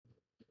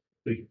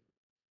Hello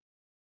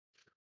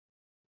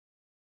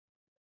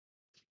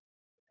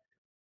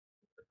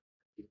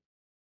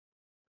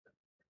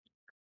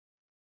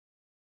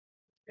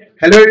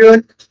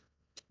everyone,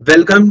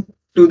 welcome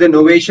to the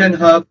Novation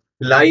Hub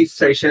live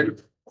session.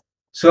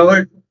 So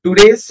our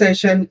today's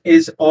session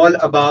is all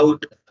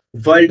about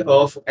world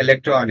of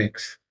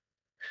electronics.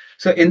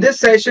 So in this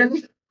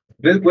session,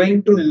 we're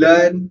going to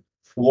learn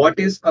what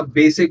is a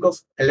basic of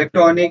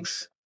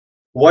electronics,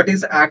 what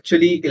is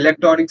actually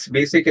electronics,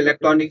 basic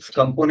electronics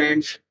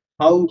components,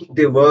 how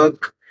they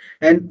work,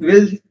 and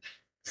we'll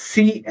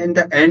see in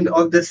the end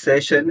of the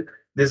session,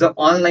 there's an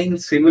online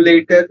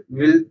simulator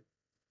will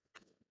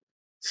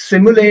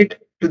simulate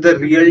to the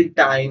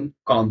real-time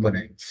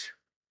components.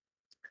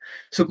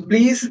 So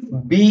please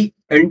be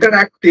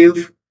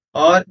interactive,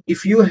 or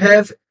if you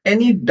have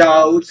any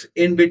doubts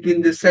in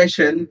between the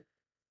session,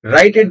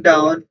 write it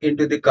down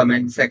into the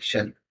comment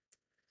section.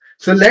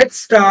 So let's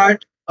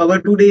start our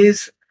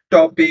today's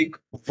topic,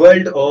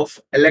 world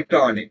of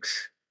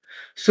electronics.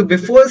 So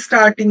before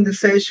starting the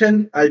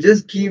session, I'll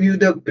just give you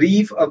the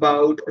brief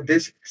about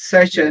this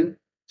session.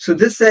 So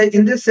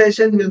in this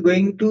session, we're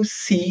going to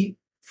see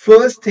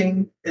first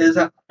thing is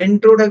an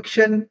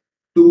introduction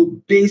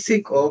to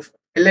basic of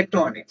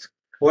electronics.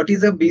 What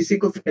is a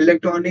basic of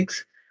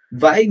electronics?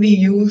 Why we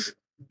use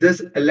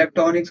this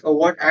electronics, or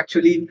what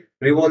actually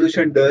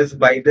revolution does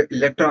by the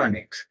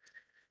electronics.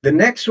 The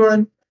next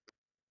one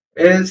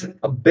is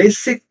a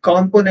basic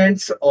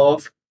components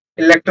of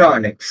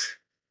electronics.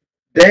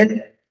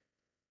 Then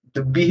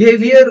the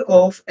behavior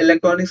of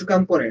electronics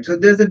components. So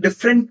there's a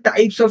different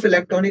types of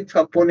electronic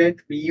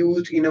component we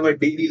use in our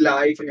daily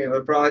life, in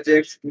our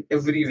projects,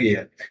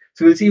 everywhere.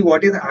 So we'll see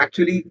what is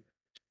actually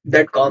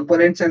that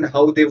components and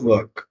how they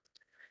work.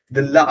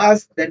 The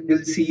last that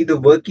we'll see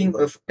the working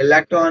of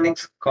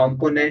electronics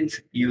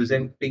components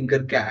using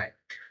TinkerCad.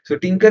 So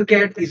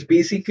TinkerCad is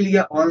basically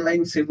an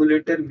online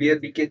simulator where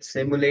we can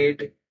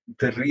simulate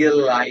the real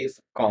life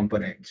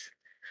components.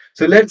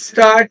 So let's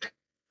start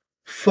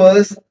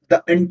first,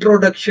 the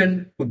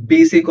introduction to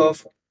basic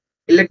of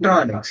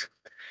electronics.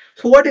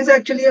 So what is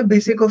actually a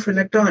basic of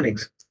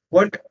electronics?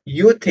 What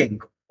you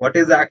think? What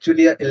is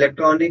actually a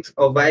electronics,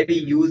 or why we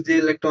use the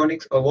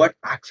electronics, or what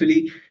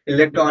actually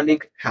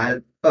electronic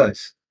help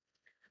us?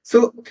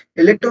 So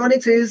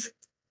electronics is,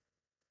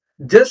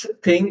 just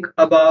think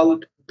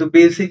about the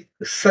basic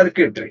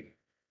circuit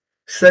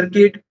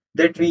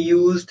that we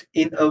used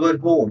in our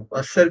home,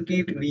 a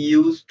circuit we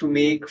used to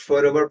make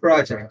for our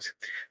projects.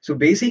 So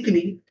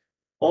basically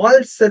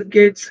all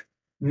circuits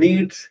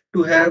needs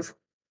to have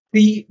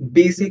three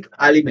basic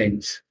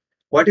elements.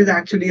 What is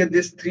actually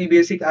these three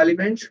basic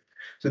elements?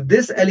 So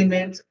these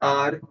elements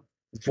are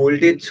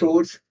voltage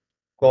source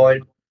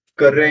called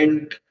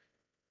current,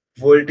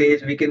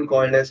 voltage we can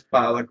call as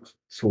power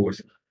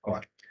source.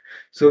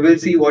 So we'll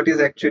see what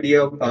is actually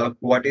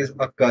what is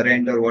a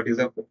current, or what is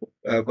a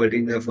voltage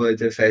in the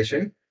first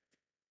session.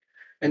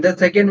 And the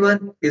second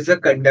one is a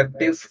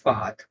conductive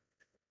path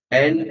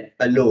and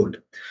a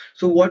load.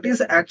 So what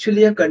is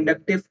actually a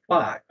conductive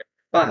path?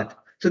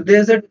 So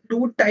there's a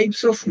two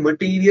types of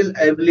material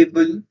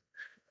available.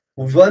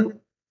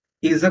 One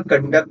is a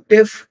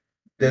conductive.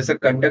 There's a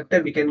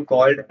conductor we can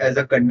call it as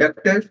a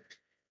conductor,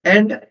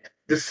 and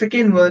the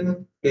second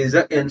one is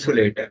an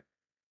insulator.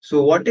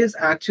 So what is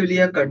actually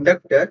a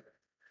conductor?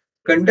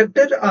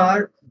 Conductor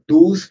are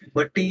those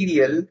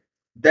material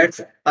that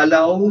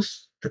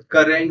allows the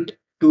current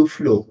to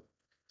flow.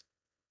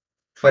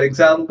 For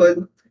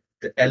example,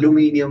 the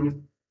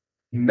aluminium,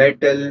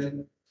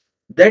 metal,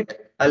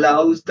 that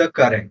allows the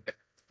current.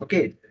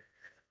 Okay.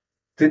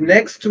 The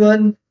next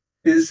one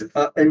is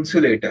a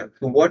insulator.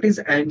 So what is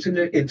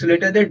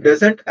insulator? That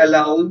doesn't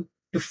allow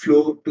to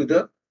flow to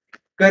the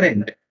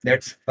current.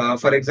 That's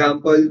for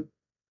example,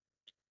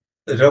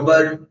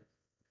 rubber,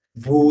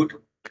 wood.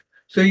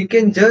 So you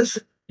can just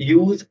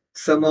use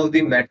some of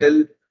the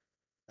metal,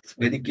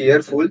 very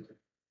careful,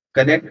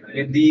 connect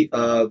with the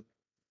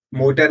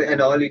motor and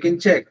all, you can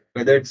check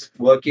whether it's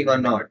working or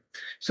not.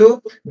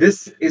 So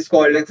this is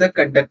called as a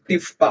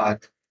conductive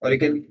path, or you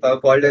can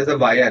call it as a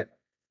wire.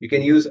 You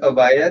can use a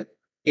wire.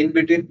 In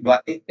between,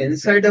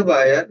 inside a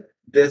wire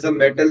there's a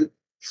metal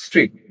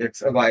string,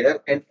 that's a wire,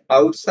 and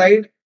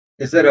outside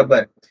is a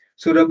rubber.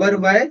 So rubber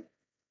wire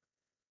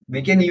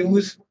we can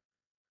use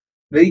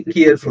very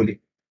carefully.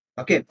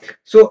 Okay,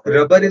 so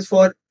rubber is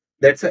for,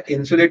 that's an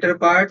insulator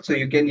part, so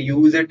you can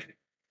use it.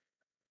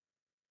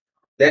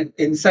 Then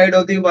inside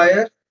of the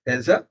wire,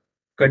 there's a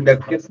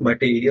conductive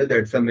material,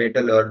 that's a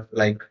metal or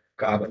like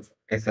carbon,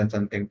 SN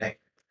something type.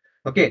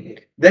 Okay,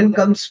 then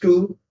comes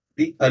to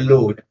the a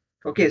load.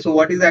 Okay, so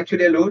what is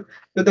actually a load?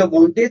 So the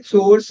voltage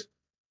source,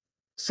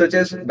 such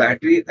as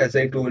battery, as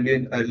I told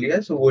you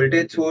earlier. So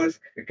voltage source,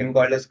 you can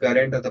call as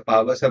current, or the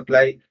power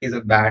supply is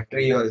a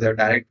battery or is a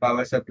direct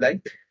power supply.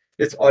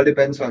 This all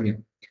depends on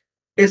you.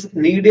 Is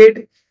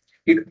needed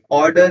in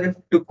order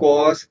to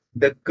cause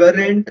the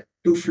current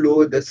to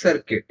flow the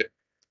circuit.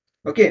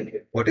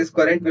 Okay, what is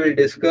current we will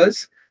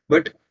discuss,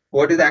 but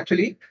What is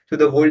actually? So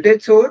the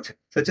voltage source,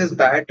 such as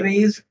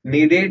batteries,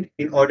 needed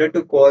in order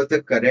to cause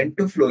the current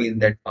to flow in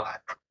that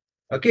path.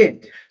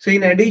 Okay. So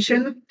in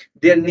addition,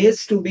 there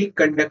needs to be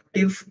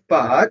conductive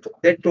path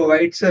that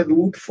provides a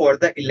route for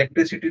the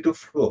electricity to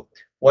flow.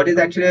 What is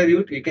actually a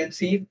route? You can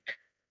see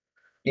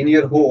in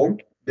your home,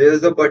 there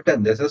is a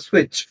button, there's a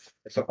switch,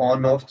 it's an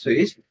on off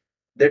switch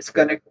that's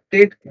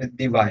connected with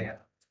the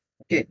wire.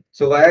 Okay,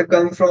 so wire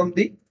come from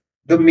the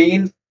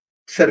main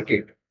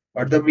circuit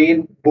or the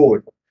main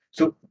board.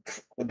 So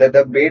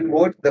the main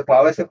board, the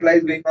power supply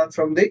is going on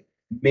from the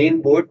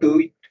main board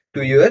to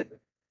your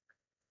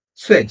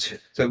switch.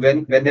 So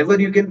whenever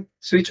you can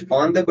switch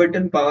on the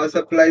button, power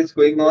supply is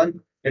going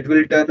on, it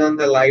will turn on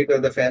the light or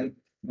the fan.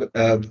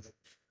 Uh,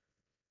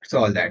 so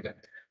all that.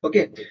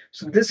 Okay,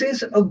 so this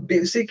is a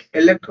basic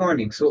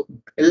electronics. So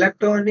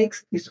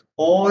electronics is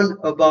all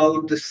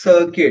about the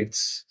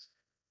circuits,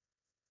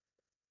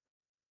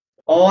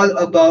 all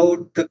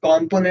about the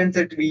components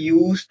that we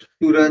used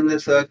to run the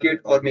circuit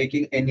or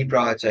making any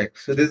project.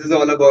 So this is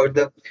all about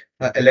the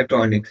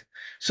electronics.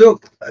 So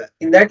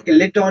in that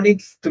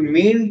electronics, the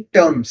main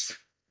terms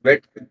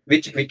which,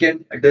 which we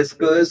can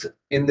discuss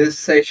in this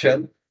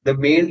session, the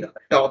main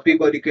topic,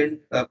 or you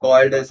can call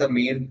it as the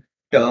main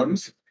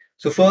terms.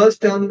 So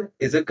first term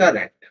is a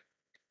current.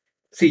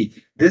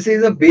 See, this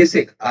is a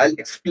basic. I'll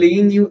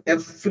explain you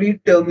every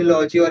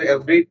terminology or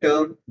every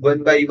term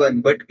one by one,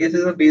 but it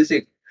is a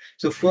basic.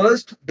 So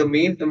first, the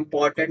main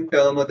important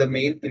term or the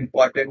main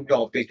important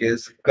topic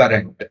is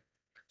current.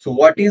 So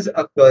what is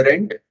a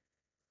current?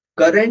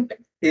 Current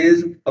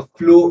is a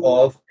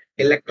flow of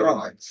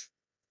electrons.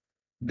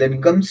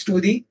 Then comes to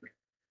the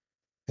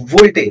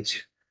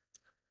voltage.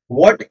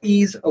 What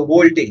is a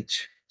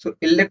voltage? So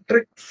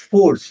electric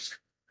force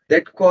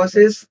that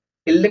causes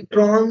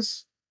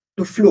electrons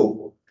to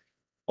flow,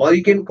 or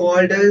you can call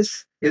it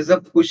as is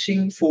a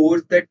pushing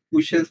force that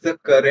pushes the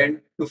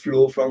current to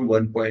flow from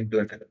one point to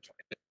another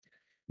point.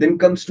 Then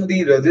comes to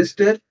the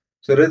resistor.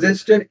 So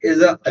resistor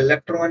is a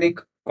electronic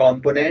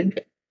component.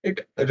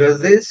 It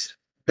resists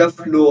the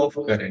flow of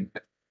current.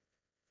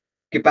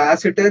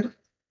 Capacitor.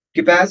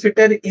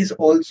 Capacitor is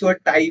also a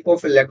type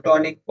of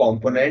electronic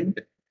component.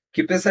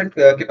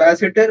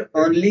 Capacitor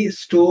only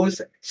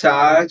stores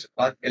charge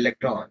on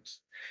electrons.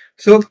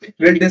 So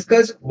we'll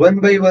discuss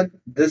one by one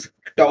this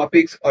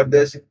topics or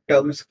this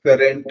terms: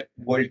 current,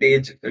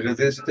 voltage,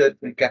 resistor,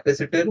 and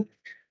capacitor.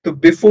 So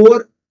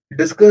before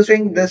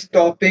discussing this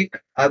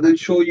topic, I will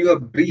show you a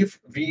brief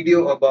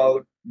video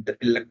about the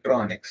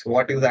electronics.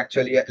 What is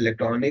actually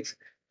electronics?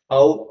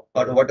 How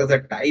or what is the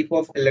type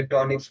of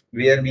electronics,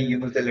 where we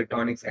use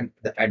electronics, and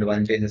the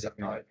advantages of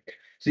knowledge.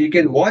 So you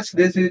can watch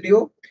this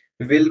video.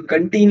 We'll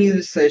continue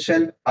this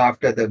session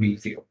after the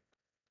video.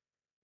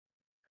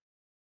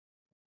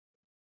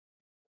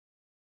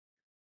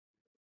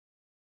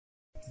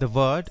 The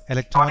word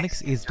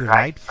electronics is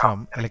derived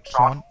from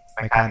electron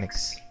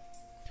mechanics,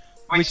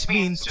 which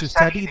means to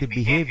study the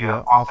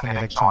behavior of an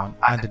electron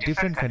under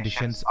different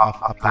conditions of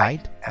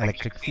applied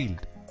electric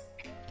field.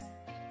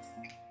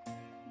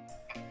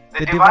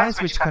 The device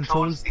which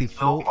controls the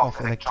flow of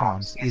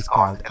electrons is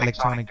called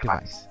electronic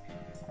device.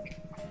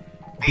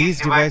 These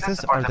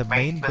devices are the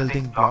main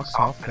building blocks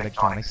of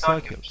electronic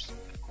circuits.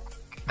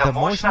 The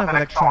motion of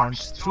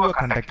electrons through a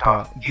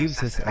conductor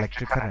gives us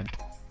electric current.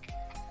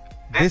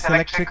 This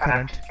electric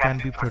current can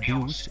be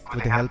produced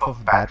with the help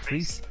of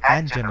batteries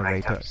and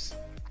generators.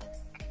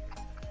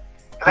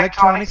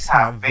 Electronics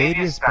have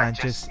various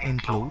branches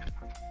include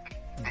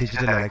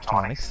digital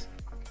electronics,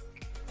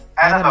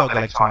 analog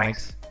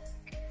electronics,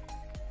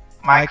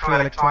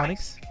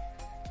 microelectronics,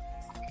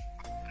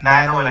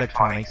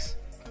 nanoelectronics,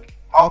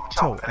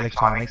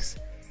 optoelectronics,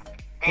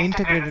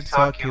 integrated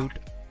circuit,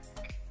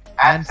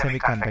 and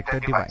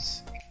semiconductor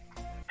device.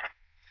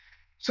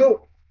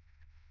 So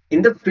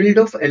in the field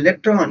of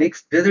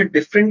electronics, there are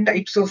different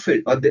types of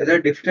field, or there are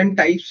different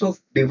types of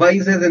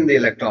devices in the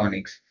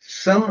electronics.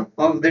 Some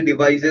of the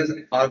devices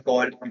are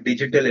called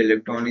digital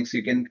electronics.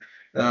 You can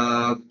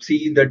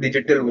see the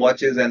digital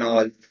watches and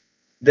all.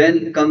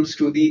 Then comes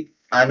to the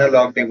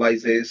analog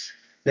devices.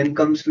 Then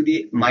comes to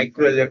the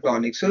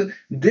microelectronics. So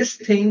these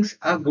things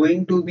are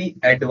going to be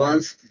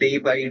advanced day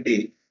by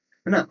day,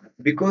 na?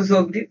 Because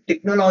of the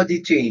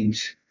technology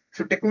change.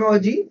 So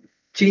technology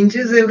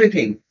changes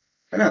everything.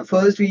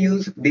 First we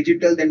use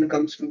digital, then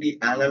comes to the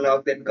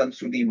analog, then comes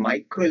to the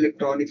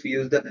microelectronics. We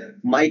use the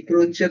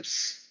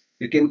microchips.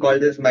 You can call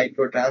this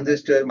micro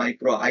transistor,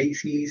 micro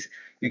ICs.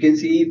 You can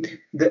see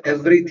the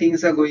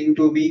everythings are going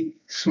to be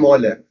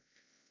smaller.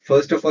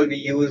 First of all, we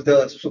use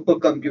the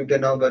supercomputer.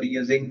 Now we're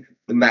using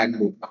the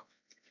MacBook.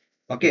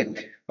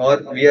 Okay, or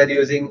we are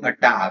using a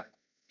tab.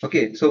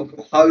 Okay, so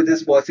how is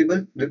this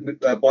possible?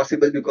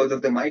 Possible because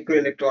of the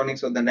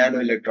microelectronics or the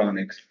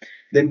nanoelectronics.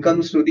 Then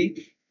comes to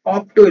the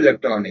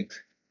optoelectronics,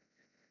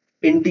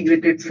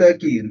 integrated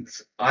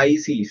circuits,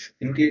 ICs.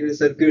 Integrated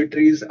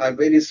circuitries are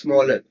very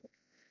smaller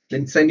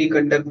than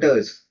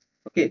semiconductors.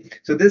 Okay,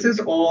 so this is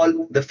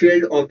all the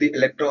field of the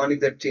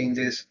electronics that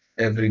changes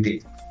every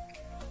day.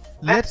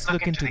 Let's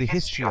look into the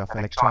history of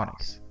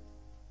electronics.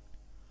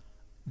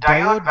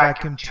 Diode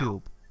vacuum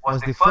tube was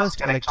the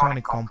first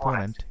electronic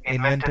component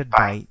invented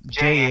by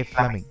J. A.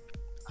 Fleming.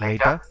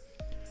 Later,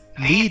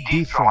 Lee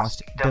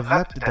Defrost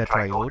developed the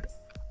triode,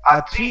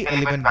 a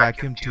three-element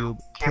vacuum tube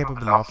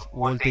capable of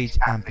voltage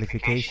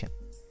amplification.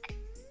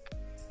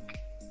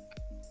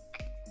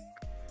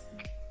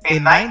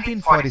 In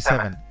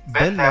 1947,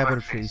 Bell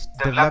Laboratories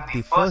developed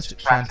the first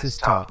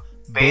transistor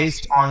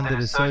based on the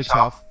research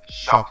of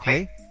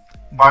Shockley,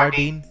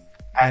 Bardeen,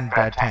 and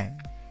Brattain.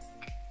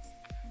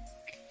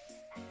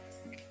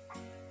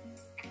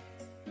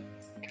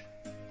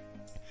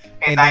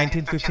 In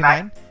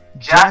 1959,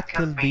 Jack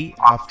Kilby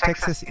of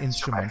Texas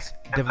Instruments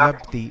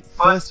developed the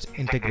first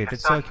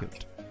integrated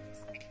circuit.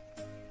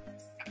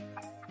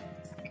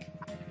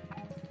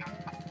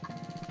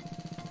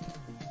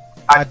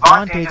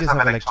 Advantages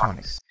of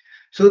electronics.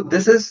 So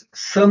this is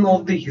some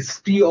of the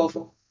history of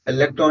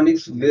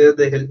electronics, where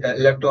the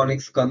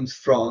electronics comes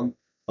from,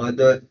 or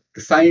the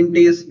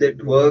scientist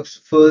that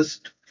works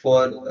first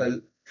for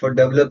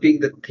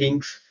developing the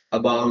things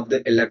about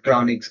the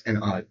electronics and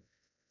all.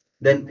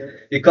 Then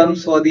it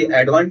comes for the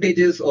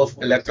advantages of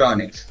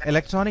electronics.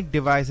 Electronic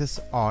devices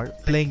are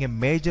playing a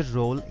major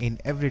role in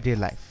everyday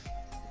life.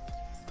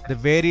 The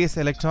various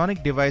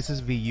electronic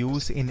devices we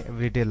use in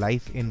everyday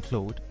life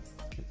include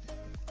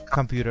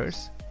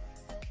computers,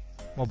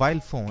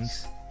 mobile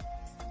phones,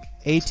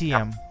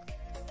 ATM,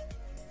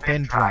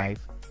 pen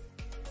drive,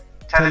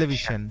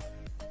 television,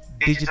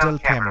 digital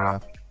camera,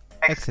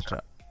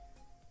 etc.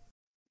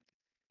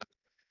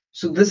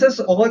 So this is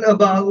all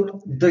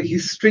about the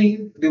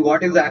history, the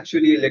what is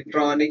actually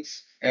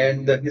electronics,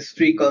 and the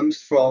history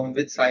comes from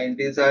which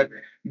scientists are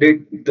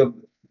did the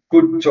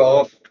good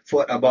job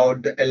for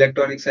about the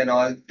electronics and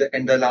all.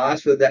 And the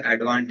last were the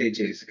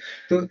advantages.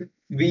 So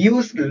we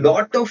use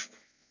lot of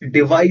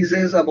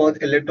devices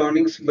about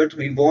electronics, but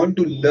we want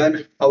to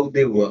learn how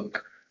they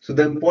work. So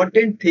the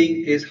important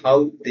thing is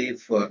how they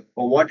work,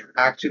 or what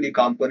actually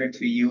components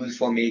we use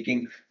for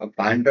making a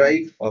pen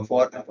drive, or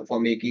for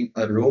making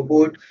a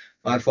robot,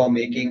 or for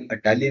making a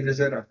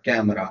television or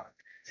camera.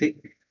 See,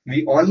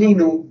 we only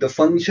know the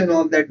function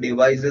of that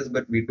devices,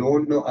 but we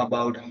don't know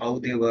about how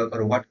they work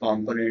or what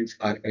components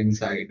are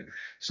inside.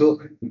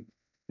 So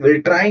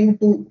we're trying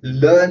to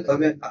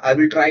learn. I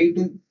will try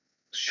to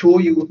show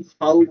you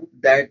how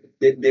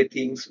the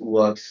things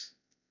works.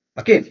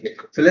 Okay,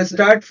 so let's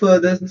start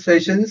further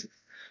sessions.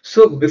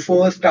 So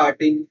before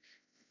starting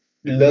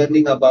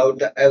learning about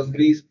the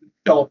every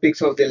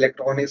topics of the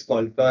electronics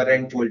called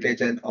current,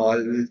 voltage, and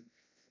all,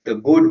 the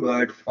good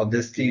word of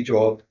this C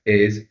job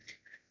is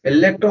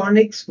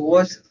electronics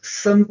was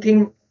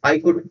something I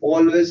could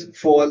always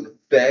fall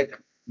back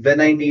when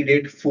I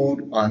needed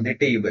food on the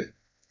table.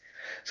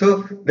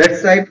 So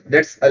that's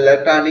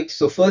electronics.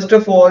 So first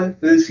of all,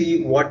 we'll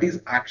see what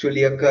is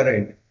actually a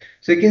current.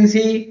 So you can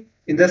see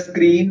in the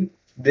screen,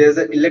 there's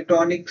an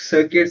electronic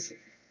circuits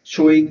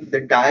showing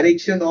the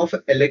direction of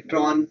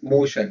electron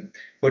motion.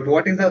 But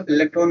what is the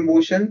electron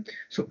motion?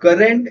 So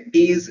current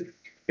is,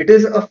 it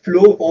is a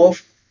flow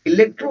of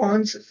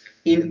electrons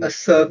in a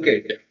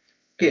circuit.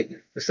 Okay,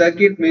 the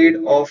circuit made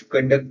of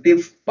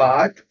conductive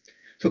path.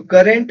 So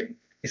current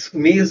is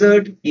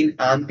measured in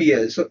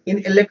amperes. So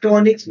in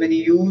electronics, when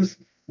you use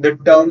the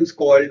terms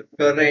called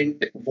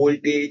current,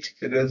 voltage,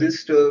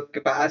 resistor,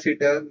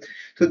 capacitor,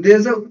 so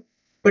there's a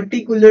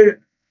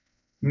particular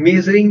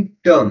measuring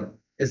term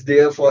is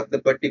there for the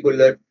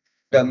particular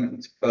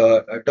terms,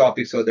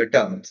 topics or the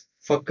terms.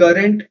 For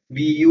current,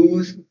 we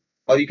use,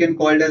 or you can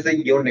call it as a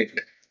unit.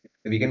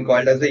 We can call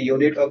it as a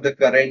unit of the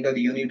current or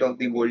the unit of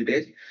the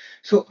voltage.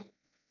 So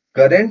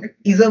current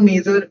is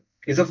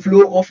a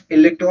flow of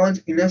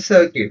electrons in a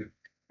circuit.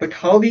 But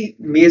how we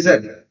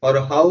measure, or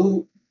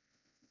how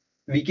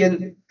we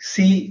can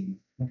see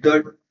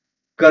the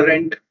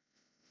current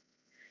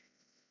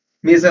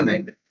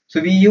measurement?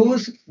 So we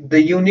use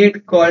the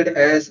unit called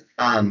as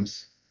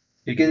amps.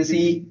 You can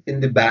see in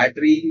the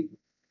battery,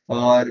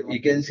 or you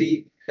can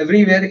see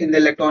everywhere in the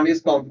electronics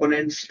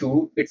components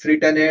too. It's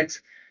written as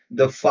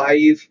the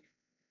 5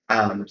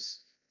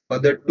 amps or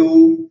the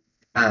 2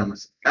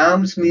 amps.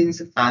 Amps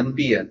means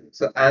ampere.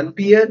 So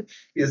ampere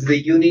is the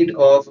unit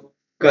of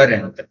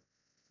current.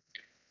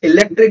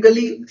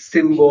 Electrically,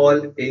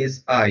 symbol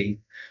is I.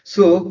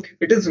 So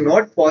it is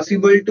not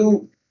possible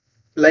to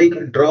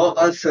like draw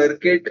a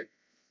circuit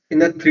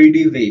in a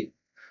 3D way.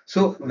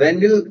 So when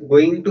we're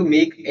going to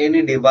make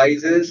any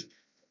devices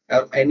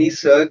or any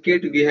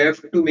circuit, we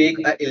have to make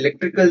an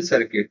electrical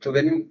circuit. So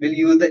when we'll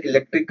use the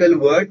electrical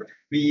word,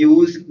 we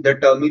use the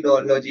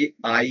terminology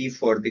I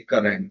for the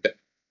current.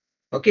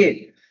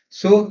 Okay,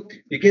 so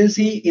you can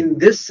see in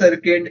this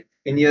circuit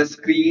in your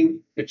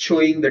screen, it's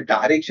showing the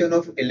direction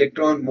of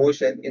electron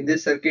motion. In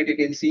this circuit, you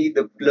can see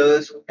the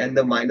plus and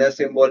the minus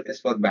symbol is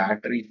for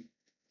battery,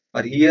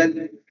 or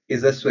here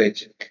is a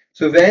switch.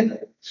 So when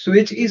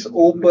switch is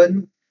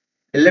open,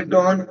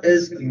 electron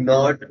is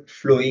not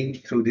flowing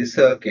through the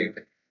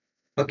circuit.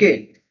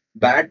 Okay,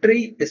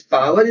 battery is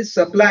power is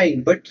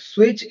supplying, but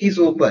switch is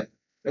open.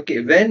 Okay,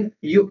 when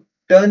you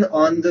turn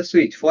on the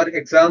switch, for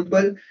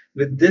example,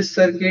 with this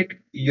circuit,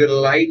 your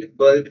light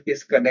bulb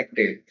is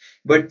connected,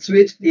 but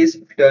switch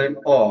is turned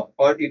off,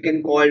 or you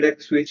can call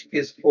that switch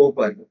is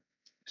open.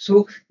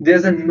 So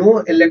there's a no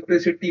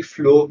electricity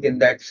flow in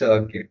that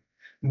circuit.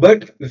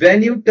 But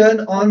when you turn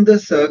on the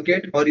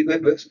circuit, or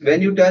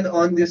when you turn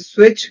on the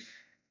switch,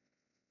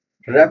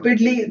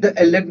 rapidly the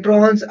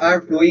electrons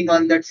are flowing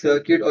on that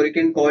circuit, or you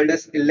can call it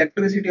as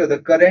electricity, or the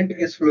current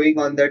is flowing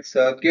on that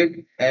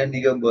circuit, and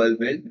your bulb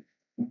will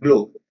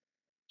glow.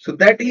 So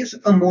that is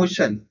a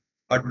motion,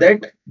 or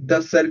that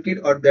the circuit,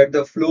 or that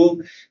the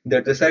flow,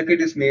 that the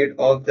circuit is made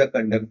of the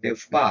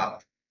conductive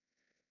path.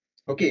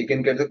 Okay, you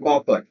can get the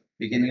copper.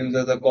 You can use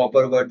as a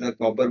copper word, the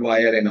copper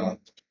wire and all.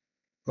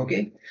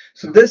 Okay,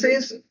 so this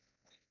is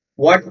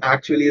what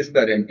actually is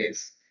current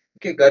is.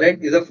 Okay,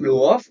 current is a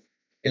flow of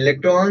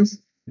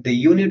electrons. The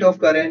unit of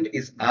current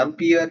is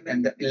ampere,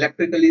 and the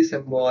electrically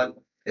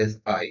symbol is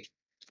I.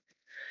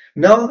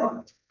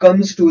 Now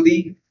comes to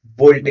the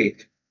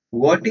voltage.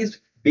 What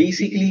is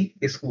basically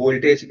is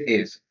voltage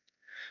is?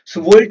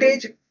 So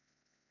voltage,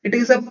 it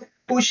is a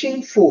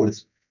pushing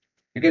force.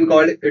 You can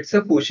call it, it's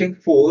a pushing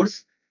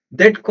force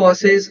that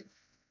causes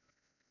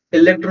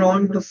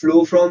electron to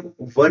flow from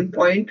one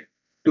point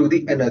to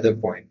the another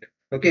point.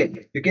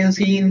 Okay, you can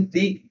see in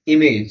the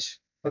image.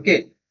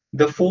 Okay,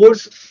 the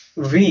force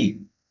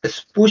V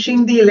is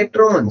pushing the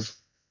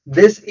electrons.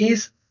 This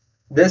is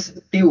this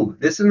tube.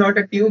 This is not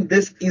a tube,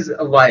 this is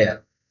a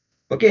wire.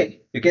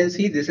 Okay, you can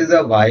see this is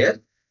a wire.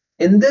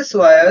 In this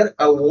wire,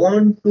 I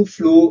want to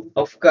flow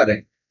of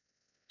current.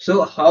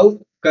 So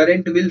how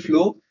current will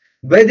flow?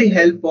 By the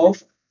help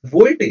of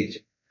voltage.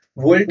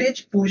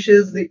 Voltage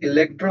pushes the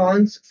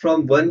electrons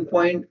from one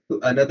point to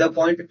another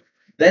point.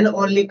 Then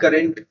only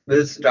current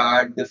will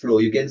start the flow.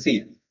 You can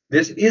see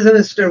this is a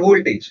Mr.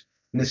 Voltage.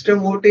 Mr.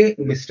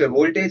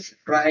 Voltage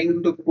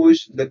trying to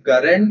push the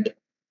current.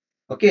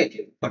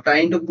 Okay, or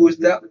trying to push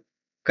the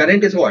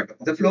current is what?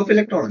 The flow of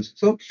electrons.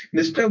 So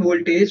Mr.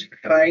 Voltage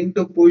trying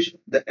to push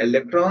the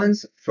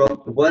electrons from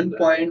one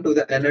point to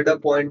the another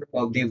point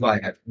of the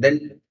wire.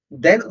 Then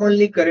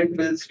only current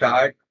will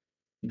start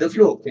the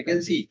flow. You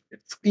can see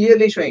it's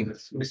clearly showing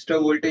us. Mr.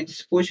 Voltage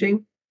is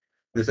pushing.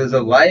 This is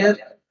a wire.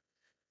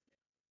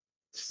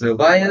 This is a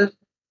wire.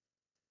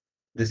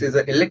 This is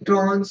the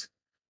electrons,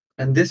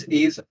 and this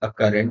is a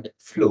current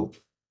flow.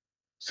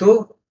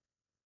 So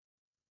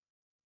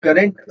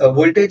current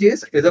voltage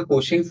is a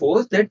pushing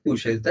force that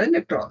pushes the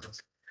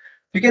electrons.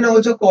 You can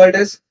also call it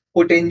as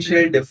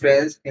potential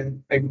difference,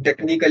 and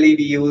technically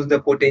we use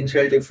the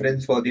potential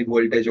difference for the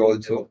voltage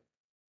also.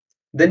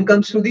 Then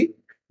comes to the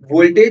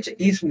voltage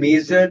is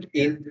measured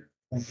in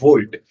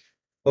volt.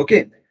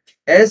 Okay,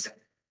 as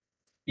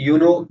you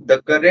know,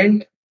 the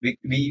current,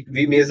 we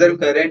measure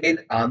current in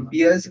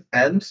amperes,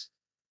 amps.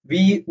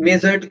 We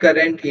measured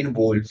current in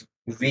volts,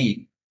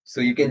 V.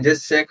 So you can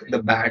just check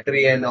the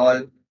battery and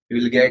all,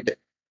 you will get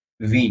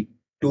V,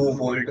 2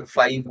 volt,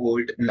 5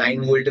 volt,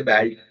 9 volt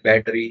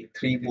battery,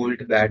 3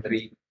 volt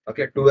battery,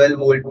 okay,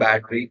 12-volt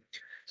battery.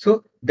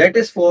 So that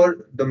is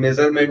for the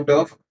measurement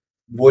of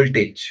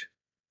voltage,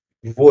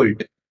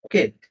 volt.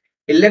 Okay.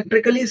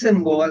 Electrically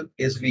symbol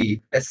is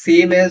V, as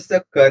same as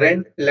the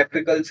current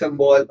electrical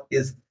symbol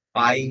is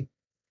I.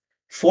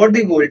 For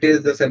the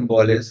voltage, the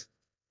symbol is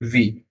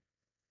V.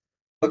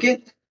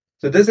 Okay.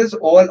 So this is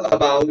all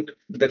about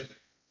the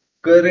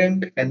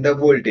current and the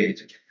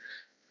voltage.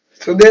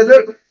 So there's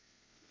a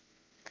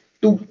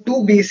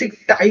two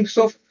basic types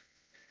of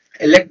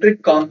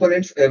electric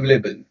components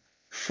available.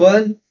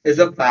 One is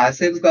a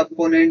passive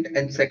component,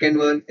 and second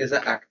one is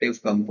an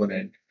active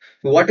component.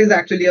 So what is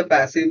actually a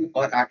passive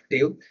or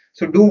active?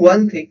 So do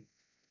one thing,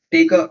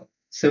 take a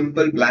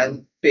simple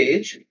blank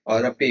page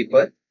or a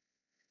paper,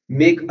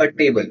 make a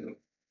table.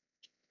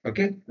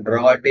 Okay,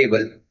 draw a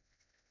table.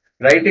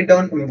 Write it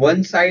down. On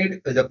one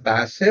side is a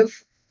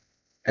passive,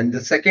 and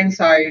the second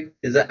side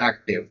is an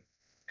active.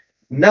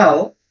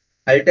 Now,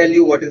 I'll tell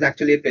you what is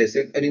actually a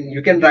passive, and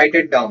you can write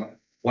it down.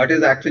 What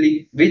is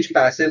actually which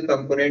passive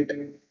component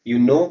you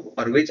know,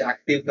 or which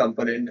active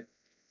component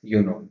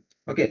you know.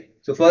 Okay,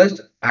 so first,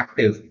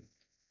 active.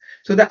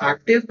 So the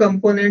active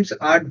components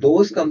are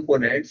those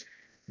components,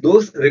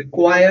 those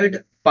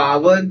required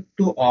power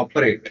to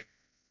operate.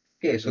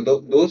 Okay, so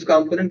those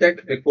components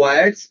that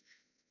requires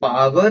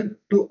power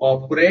to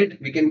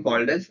operate, we can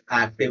call it as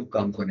active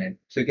component.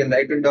 So you can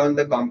write it down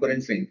the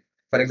components name.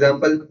 For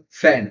example,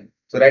 fan.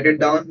 So write it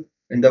down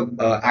in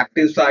the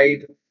active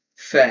side,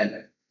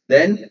 fan.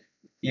 Then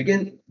you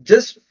can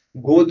just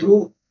go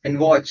through and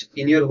watch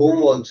in your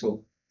home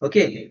also.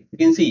 Okay, you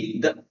can see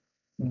the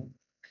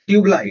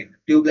tube light.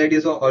 Tube light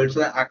is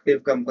also an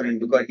active component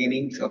because it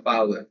needs a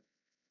power.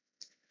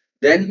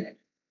 Then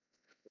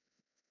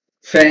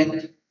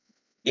fan,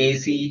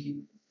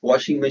 AC,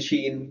 washing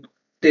machine,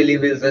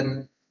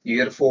 television,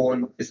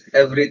 earphone, is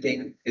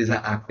everything is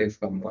an active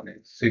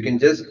component. So you can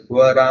just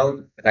go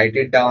around, write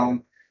it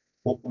down,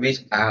 which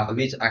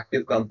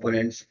active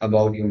components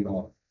about you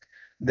know.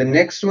 The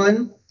next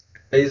one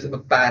is a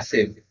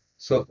passive.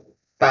 So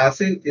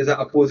passive is the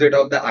opposite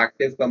of the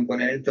active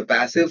component. The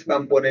passive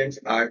components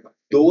are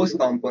those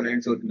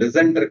components who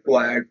doesn't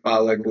require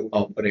power to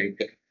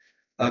operate.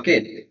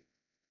 Okay,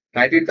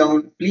 write it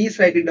down. Please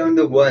write it down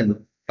the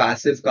one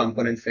passive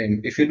component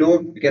frame. If you know,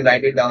 you can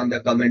write it down in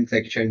the comment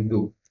section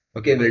too.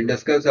 Okay, we'll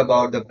discuss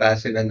about the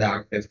passive and the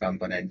active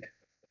component.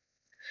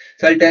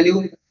 So I'll tell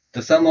you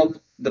the sum of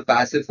the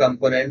passive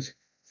components.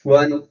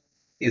 One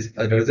is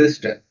a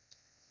resistor.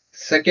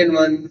 Second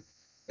one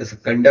is a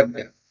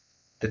conductor.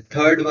 The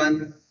third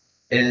one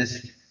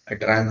is a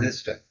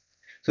transistor.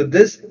 So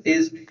this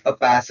is a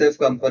passive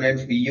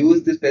component. We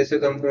use this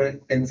passive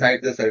component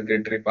inside the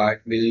circuitry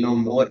part. We'll know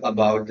more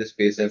about this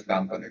passive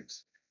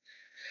components.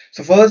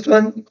 So first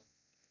one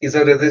is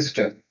a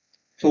resistor.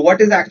 So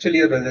what is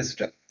actually a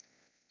resistor?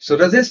 So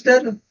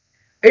resistor,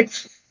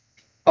 it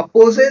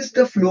opposes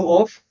the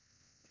flow of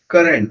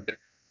current.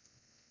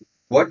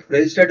 What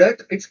resistor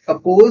does? It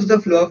opposes the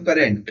flow of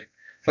current.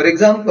 For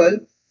example,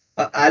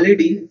 a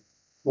LED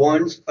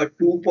wants a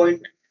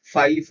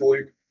 2.5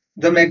 volt.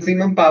 The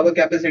maximum power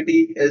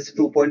capacity is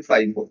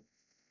 2.5 volt.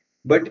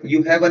 But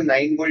you have a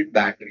 9-volt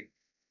battery.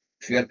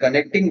 If you are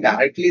connecting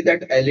directly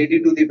that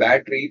LED to the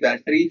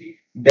battery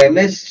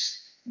damages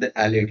the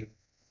LED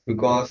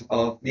because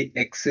of the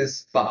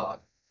excess power.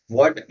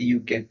 What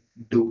you can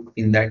do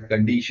in that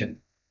condition?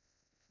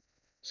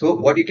 So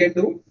what you can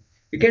do?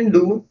 You can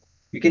do,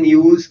 you can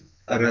use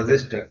a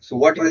resistor. So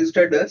what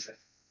resistor does?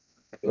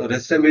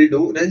 Resistor will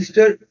do,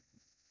 resistor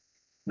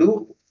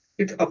do,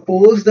 it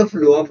oppose the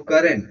flow of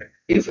current.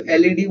 If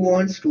LED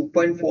wants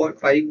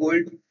 2.45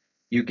 volt,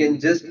 you can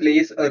just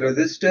place a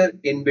resistor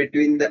in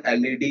between the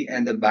LED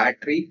and the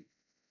battery.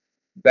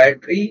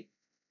 Battery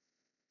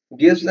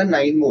gives the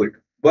 9 volt,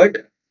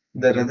 but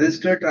the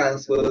resistor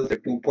transfers the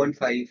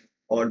 2.5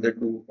 or the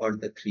 2 or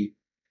the 3.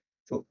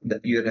 So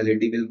your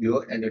LED will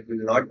glow and it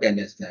will not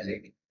damage the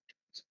LED.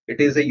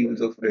 It is a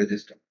use of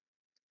resistor.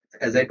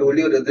 As I told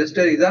you,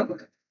 resistor is a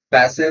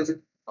passive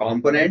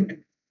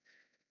component.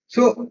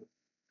 So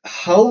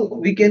how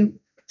we can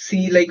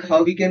see, like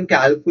how we can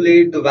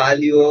calculate the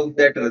value of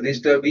that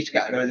resistor, which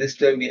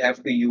resistor we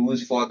have to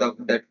use for the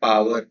that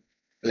power,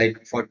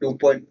 like for 2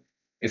 point,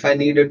 if I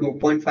need a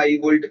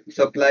 2.5 volt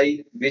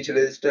supply, which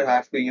resistor I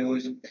have to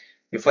use?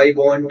 If I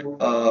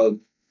want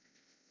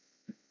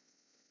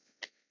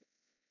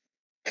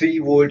 3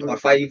 volt or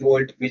 5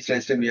 volt, which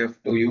resistor we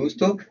have to use?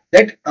 So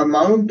that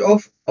amount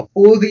of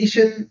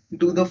opposition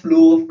to the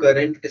flow of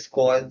current is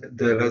called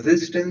the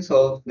resistance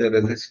of the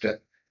resistor.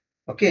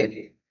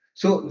 Okay,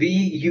 so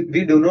we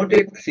denote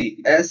it,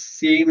 see, as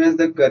same as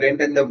the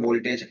current and the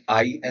voltage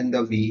I and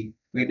the V.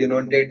 We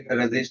denote it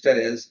resistor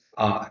as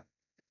R.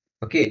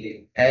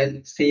 Okay,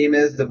 and same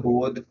as the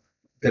both.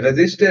 The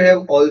resistor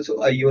have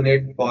also a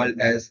unit called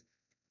as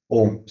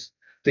ohms.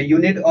 The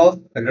unit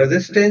of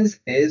resistance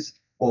is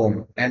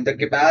ohm, and the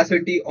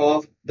capacity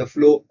of the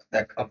flow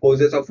that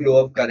opposes a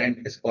flow of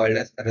current is called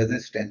as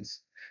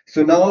resistance.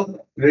 So now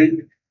we'll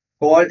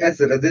call as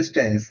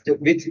resistance,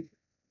 which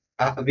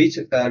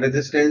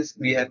resistance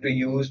we have to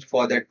use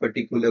for that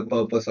particular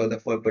purpose or the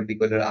for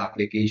particular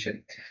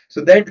application.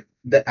 So that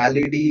the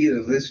LED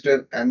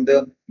resistor and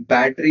the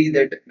battery,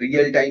 that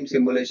real time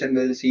simulation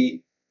we'll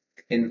see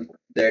in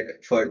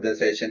that further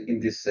session in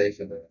this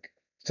session.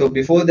 So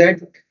before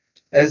that,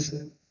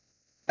 as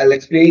I'll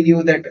explain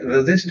you that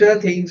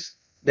resistor things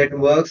that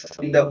works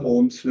in the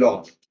Ohm's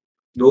law.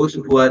 Those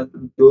who are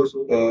those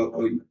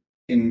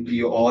in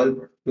you all,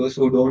 those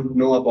who don't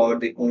know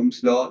about the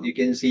Ohm's law, you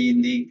can see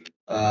in the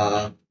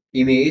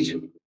image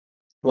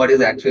what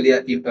is actually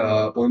a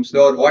Ohm's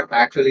law, or what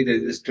actually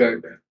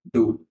resistor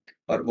do,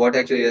 or what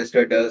actually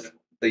resistor does,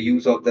 the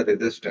use of the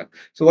resistor.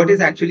 So what is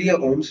actually a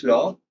Ohm's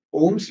law?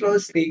 Ohm's law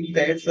states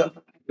that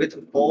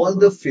with all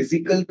the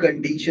physical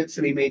conditions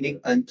remaining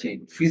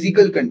unchanged,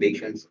 physical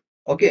conditions.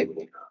 Okay,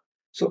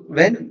 so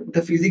when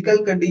the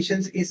physical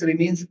conditions is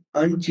remains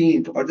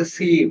unchanged or the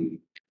same,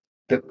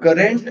 the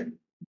current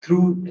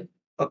through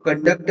a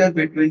conductor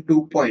between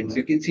 2 points.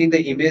 You can see in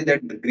the image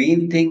that the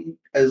green thing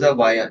is a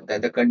wire,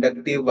 that the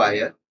conductive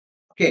wire.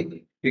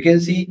 Okay, you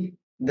can see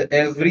the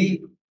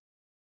every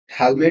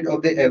helmet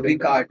of the every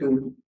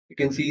cartoon. You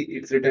can see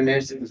it's written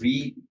as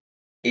V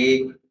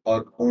A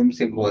or ohm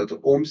symbol.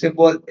 So ohm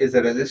symbol is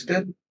a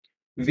resistor,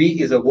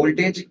 V is a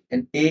voltage,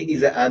 and A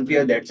is an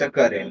ampere. That's a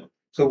current.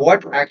 So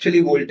what actually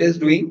voltage is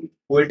doing?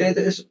 Voltage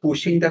is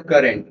pushing the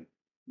current,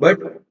 but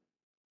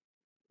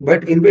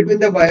in between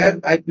the wire,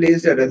 I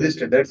placed a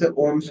resistor. That's the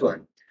ohms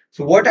one.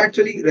 So what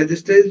actually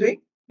resistor is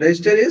doing?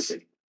 Resistor is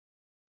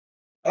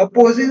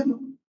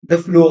opposing the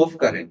flow of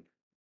current.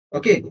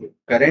 Okay,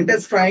 current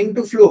is trying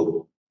to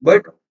flow,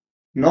 but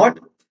not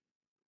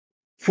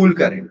full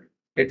current.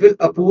 It will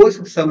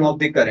oppose some of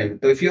the current.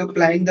 So if you're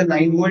applying the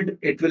 9 volt,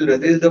 it will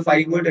resist the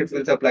 5 volt, it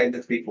will supply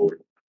the 3 volt.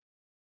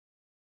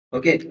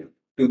 Okay,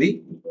 to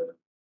the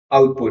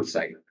output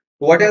side.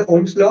 What is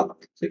Ohm's law?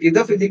 So if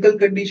the physical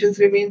conditions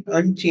remain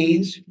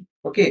unchanged,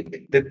 okay,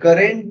 the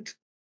current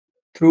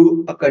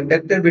through a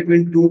conductor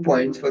between 2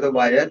 points for the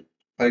wire,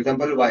 for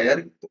example,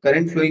 wire, the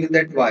current flowing in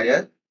that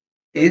wire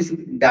is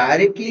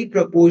directly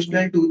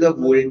proportional to the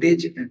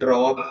voltage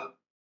drop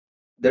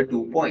the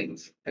 2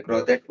 points,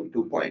 across that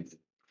 2 points.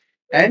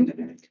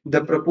 And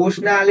the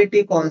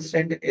proportionality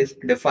constant is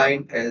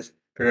defined as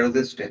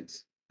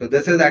resistance. So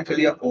this is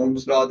actually a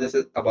Ohm's law. This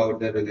is about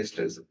the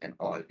resistors and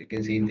all. You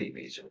can see in the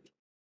image.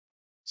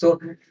 So,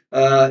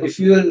 if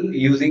you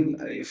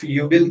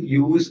will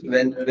use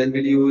when will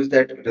you use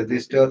that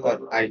resistor,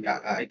 or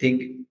I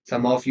think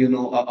some of you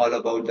know all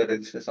about the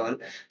resistors all.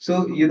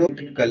 So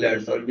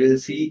colors, or we'll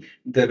see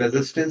the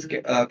resistance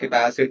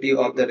capacity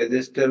of the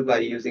resistor by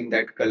using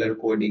that color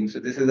coding. So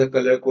this is a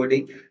color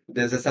coding.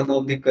 There's a some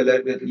of the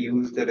color will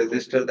use the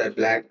resistor, that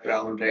black,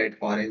 brown, red,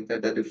 orange. The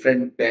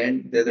different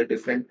band. There's a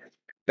different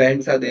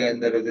bands are there in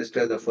the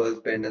resistor. The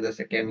first band, and the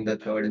second, the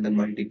third, and the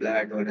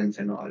multiply, tolerance,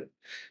 and all.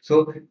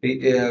 So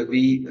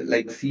we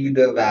like see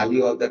the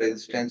value of the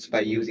resistance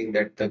by using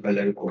that the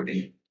color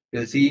coding.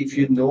 You'll see if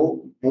you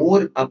know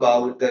more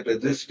about the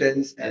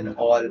resistance and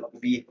all,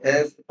 we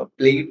have a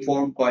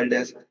platform called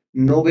as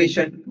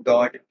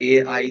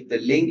Innovation.ai. The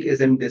link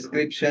is in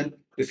description.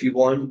 If you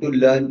want to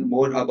learn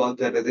more about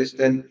the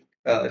resistance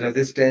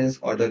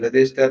or the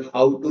resistor,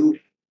 how to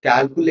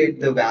calculate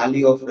the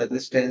value of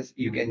resistance,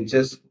 you can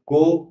just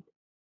go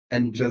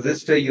and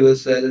register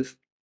yourself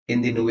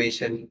in the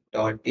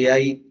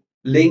innovation.ai.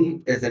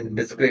 Link is in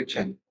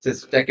description.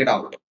 Just check it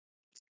out.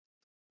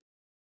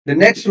 The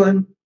next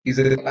one is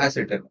a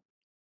capacitor.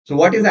 So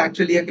what is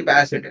actually a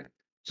capacitor?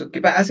 So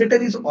capacitor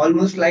is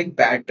almost like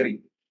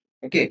battery.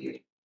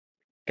 Okay.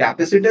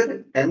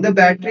 Capacitor and the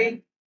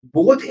battery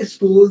both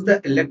stores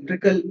the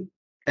electrical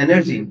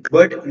energy,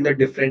 but in the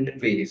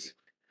different ways.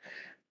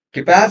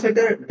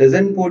 Capacitor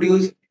doesn't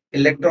produce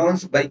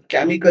electrons by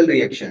chemical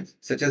reactions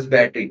such as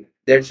battery.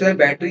 That's why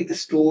battery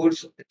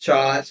stores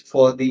charge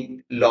for the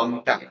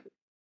long time,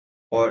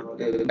 or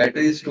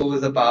battery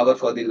stores the power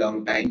for the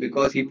long time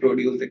because he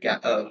produces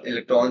the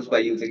electrons by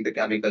using the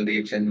chemical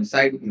reaction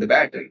inside the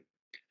battery.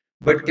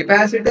 But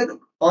capacitor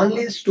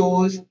only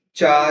stores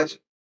charge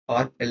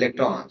or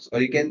electrons, or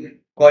you can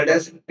call it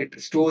as it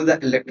stores the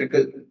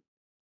electrical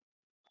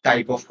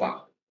type of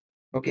power.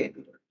 Okay.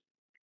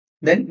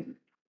 Then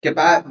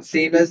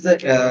same as the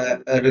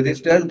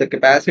resistor, the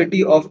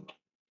capacity of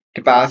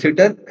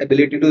capacitor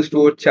ability to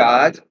store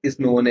charge is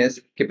known as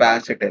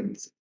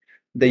capacitance.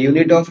 The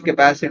unit of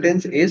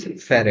capacitance is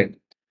farad.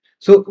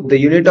 So the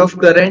unit of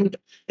current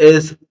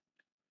is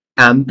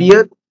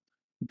ampere.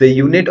 The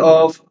unit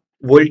of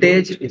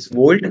voltage is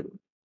volt,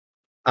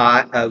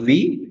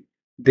 V.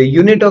 The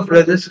unit of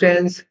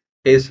resistance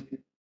is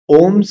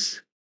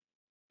ohms.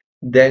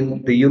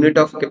 Then the unit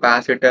of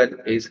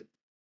capacitor is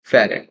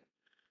farad.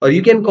 Or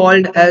you can call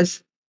it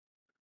as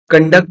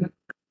conduction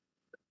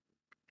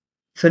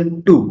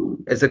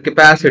 2 as a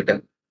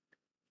capacitor.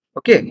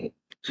 Okay.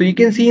 So you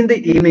can see in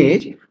the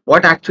image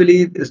what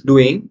actually it is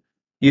doing.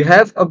 You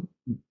have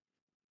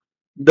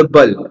the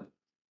bulb.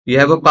 You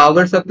have a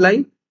power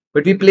supply,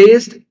 but we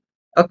placed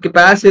a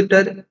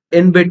capacitor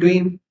in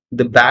between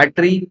the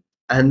battery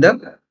and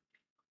the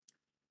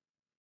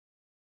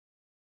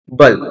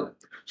bulb.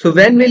 So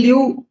when will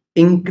you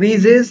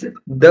increases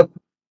the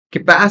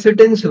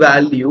capacitance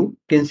value, you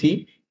can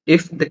see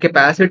if the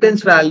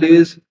capacitance value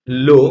is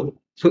low,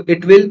 so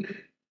it will,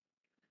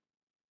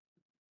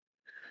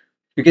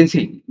 you can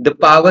see the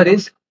power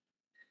is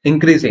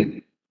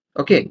increasing.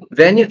 Okay,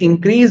 when you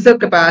increase the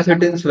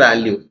capacitance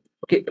value,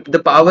 okay,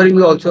 the power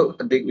will also,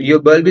 your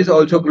bulb is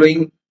also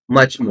glowing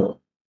much more.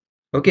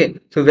 Okay,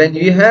 so when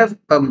you have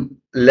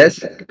less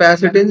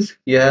capacitance,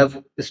 you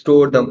have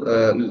stored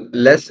the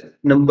less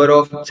number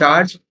of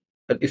charge.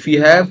 But if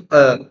you have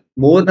a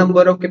more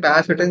number of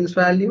capacitance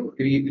value,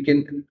 you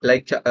can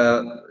like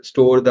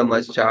store the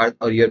much charge,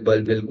 or your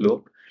bulb will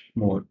glow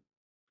more.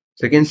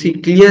 So you can see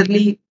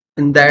clearly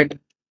in that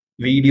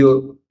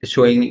video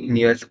showing in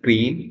your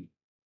screen.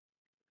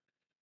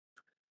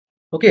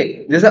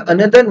 Okay, there's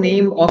another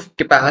name of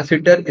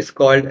capacitor is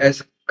called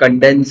as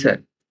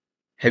condenser.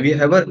 Have you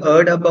ever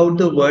heard about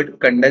the word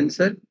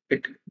condenser?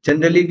 It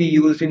generally we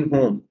use in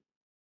home.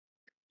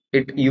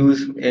 It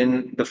used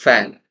in the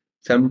fan.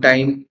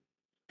 Sometime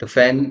the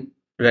fan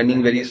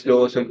running very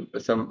slow, so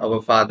some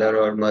our father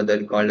or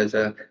mother called as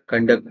a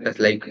conduct as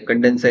like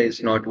condenser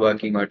is not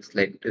working, or it's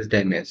like it's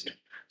damaged.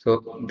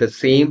 So the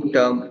same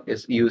term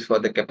is used for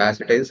the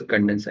capacitor is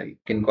condenser. You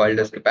can call it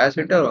as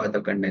capacitor or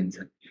the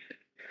condenser.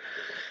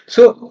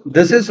 So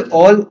this is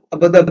all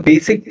about the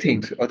basic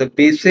things or the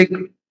basic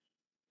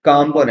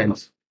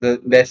components.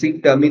 The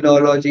basic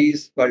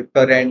terminologies called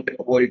current,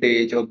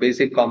 voltage, or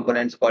basic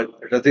components called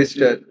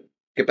resistor,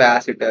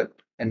 capacitor,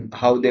 and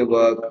how they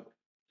work.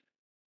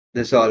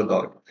 This is all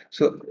about.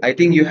 So I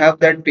think you have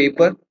that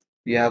paper.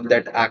 You have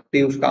that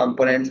active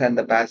components and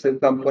the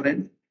passive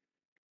component.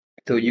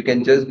 So you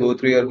can just go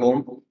through your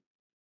home,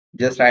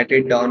 just write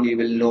it down. You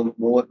will know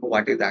more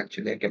what is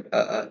actually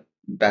a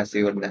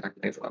passive or the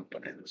active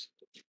components.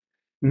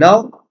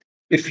 Now,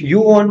 if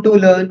you want to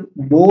learn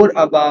more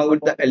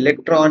about the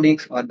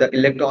electronics or the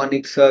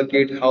electronic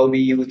circuit, how we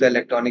use the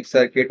electronic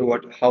circuit,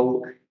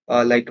 how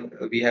like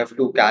we have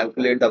to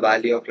calculate the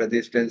value of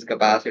resistance,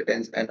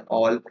 capacitance, and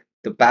all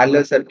the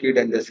parallel circuit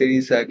and the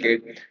series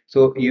circuit.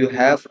 So you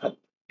have a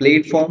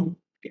platform.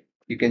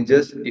 You can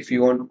just, if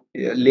you want,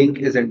 link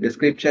is in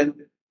description.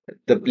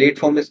 The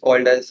platform is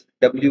called as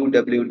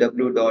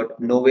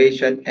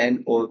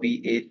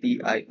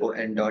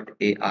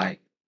www.novation.ai.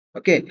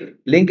 Okay,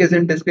 link is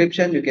in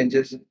description. You can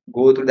just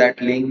go to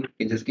that link. You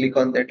can just click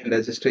on that,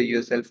 register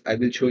yourself. I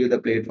will show you the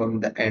platform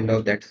at the end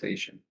of that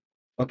session.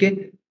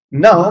 Okay,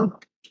 now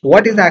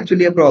what is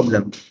actually a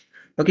problem?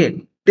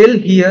 Okay, till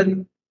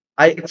here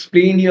I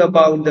explain you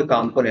about the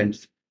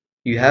components.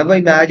 You have an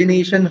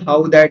imagination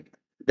how that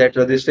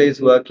resistor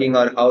is working,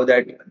 or how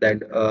that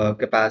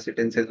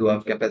capacitance is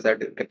work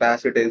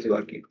capacitor is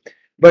working.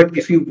 But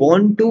if you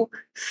want to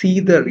see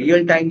the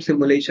real time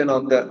simulation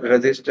of the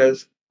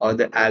resistors or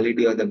the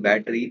LED or the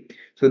battery,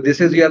 so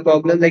this is your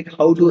problem, like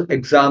how to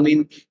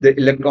examine the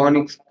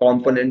electronics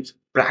components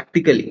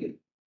practically.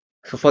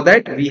 So for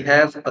that, we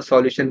have a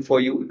solution for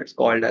you. It's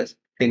called as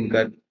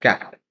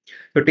TinkerCad.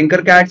 So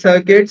TinkerCAD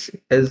circuits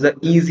is the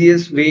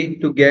easiest way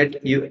to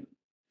get you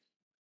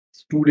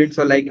students,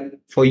 or like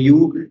for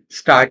you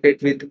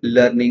started with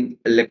learning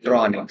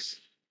electronics.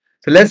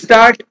 So let's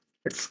start.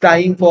 It's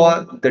time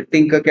for the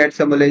TinkerCAD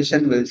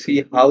simulation. We'll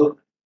see how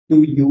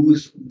to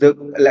use the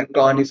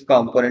electronics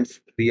components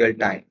real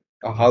time,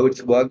 or how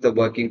it's work, the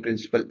working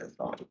principle is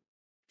on.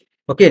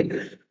 Okay.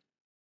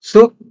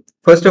 So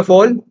first of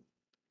all,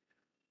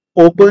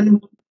 open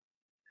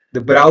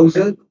the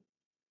browser.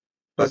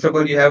 First of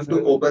all, you have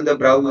to open the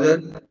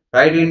browser,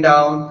 write it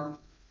down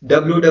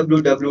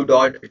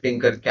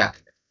www.tinkercad,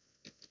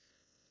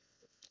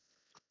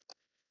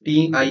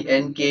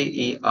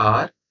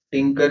 T-I-N-K-A-R,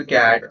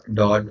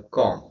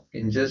 tinkercad.com.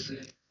 You can just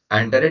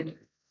enter it.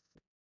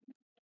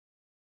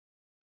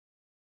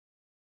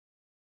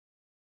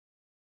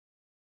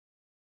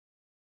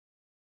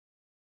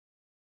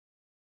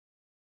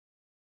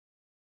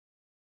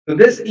 So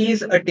this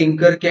is a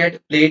TinkerCAD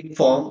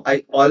platform.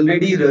 I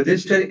already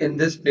registered in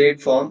this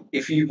platform.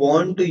 If you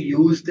want to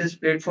use this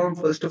platform,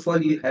 first of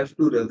all, you have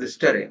to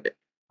register it.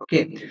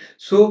 Okay.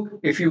 So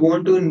if you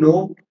want to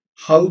know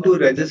how to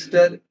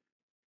register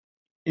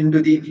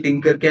into the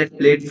TinkerCAD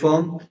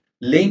platform.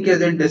 Link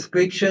is in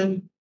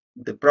description.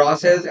 The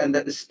process and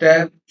the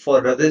step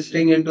for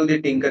registering into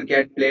the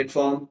TinkerCAD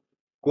platform.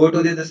 Go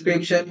to the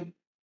description,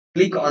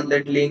 click on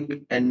that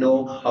link and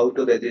know how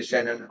to register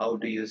and how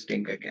to use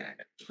TinkerCAD.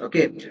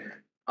 Okay.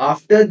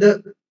 After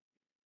the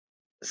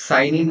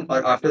signing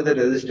or after the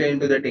registering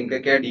into the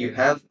TinkerCAD, you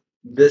have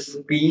this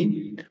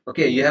screen.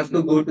 Okay, you have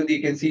to go to the,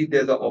 you can see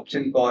there's an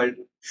option called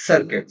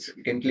circuits.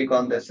 You can click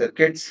on the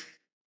circuits.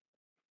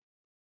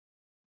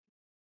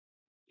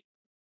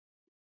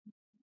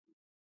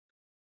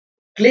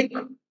 Click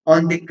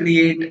on the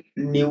create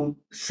new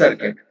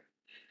circuit.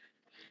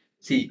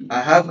 See, I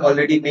have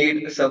already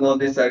made some of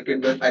the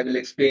circuit, but I will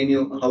explain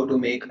you how to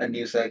make a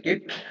new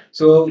circuit.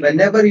 So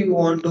whenever you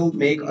want to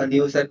make a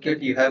new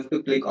circuit, you have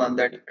to click on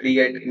that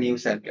create new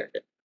circuit.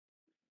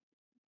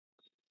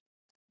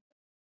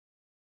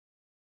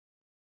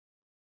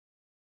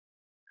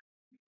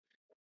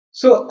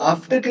 So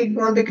after clicking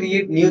on the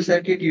create new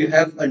circuit, you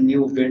have a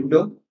new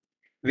window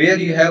where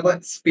you have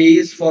a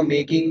space for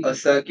making a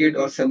circuit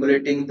or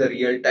simulating the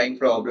real-time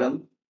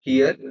problem.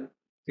 Here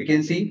you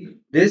can see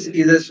this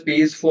is a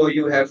space for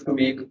you have to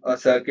make a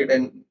circuit,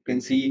 and you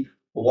can see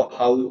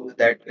how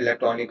that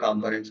electronic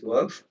components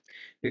works.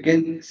 You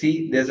can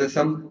see there's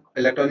some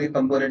electronic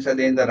components are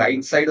there in the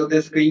right side of the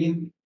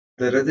screen.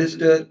 The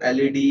resistor,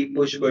 LED,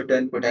 push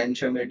button,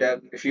 potentiometer.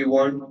 If you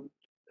want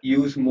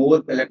use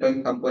more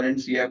electronic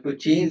components, you have to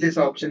change this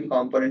option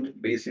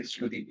component basics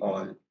to the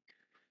all.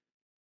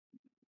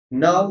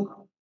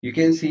 Now you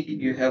can see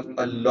you have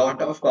a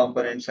lot of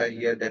components are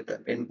here, that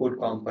the input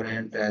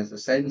component, there's a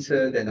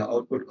sensor, then the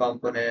output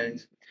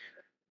components,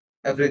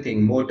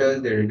 everything,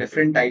 motors, there are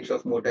different types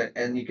of motor,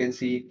 and you can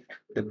see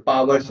the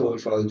power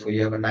source also.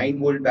 You have a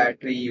 9-volt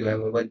battery, you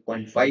have a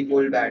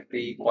 1.5-volt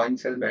battery, coin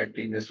cell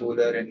battery, the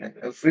solar, and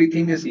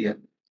everything is here.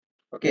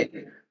 Okay,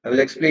 I will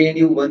explain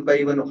you one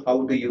by one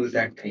how to use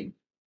that thing.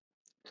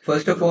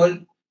 First of all,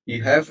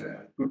 you have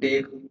to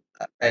take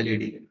a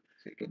LED.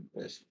 So you can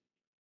press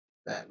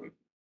that.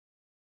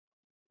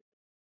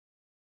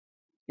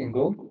 You can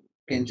go. You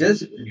can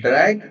just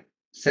drag,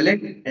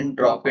 select, and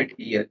drop it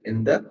here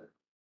in the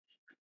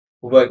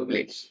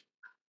workplace.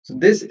 So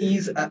this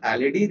is a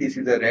LED. This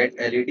is a red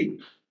LED.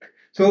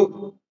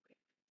 So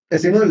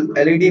as you know,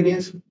 LED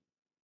means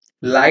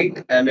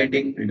light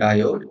emitting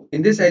diode.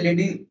 In this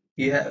LED,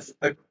 you have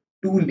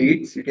two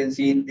leads. You can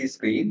see in the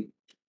screen.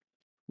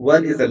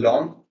 One is a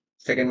long,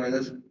 second one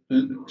is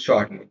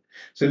short lead.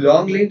 So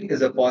long lead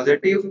is a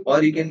positive,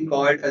 or you can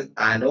call it as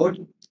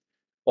anode.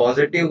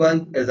 Positive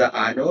one is a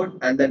anode,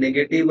 and the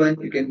negative one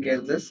you can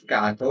call this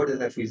cathode,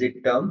 is a physics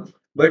term.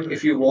 But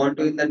if you want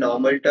to in the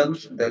normal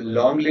terms, the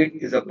long lead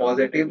is a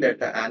positive, that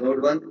the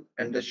anode one,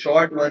 and the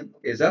short one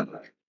is a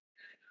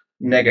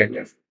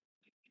negative.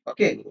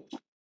 Okay.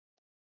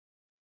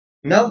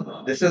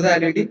 Now this is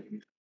LED.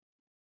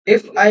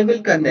 If I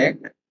will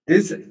connect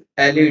this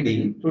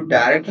LED to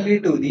directly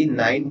to the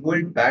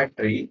 9-volt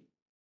battery,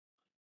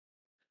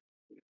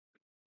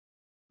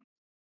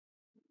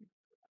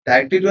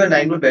 Directly to a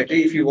 9-volt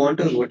battery, if you want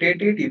to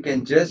rotate it, you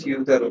can just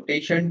use the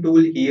rotation tool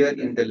here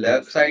in the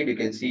left side. You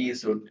can see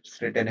it's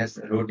written as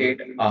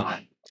rotate R.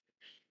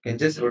 You can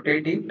just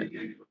rotate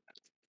it.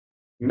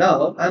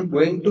 Now I'm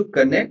going to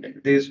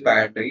connect this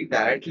battery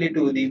directly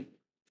to the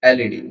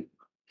LED.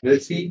 We'll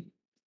see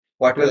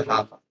what will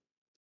happen.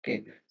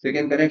 Okay, so you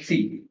can connect.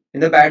 See, in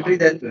the battery,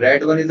 that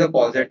red one is a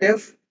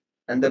positive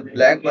and the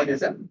black one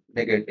is a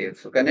negative.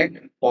 So connect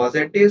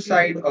positive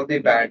side of the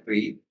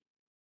battery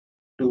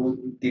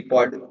to the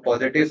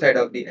positive side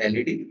of the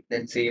LED.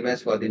 Then same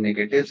as for the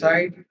negative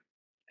side.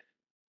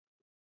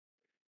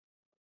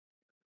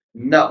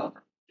 Now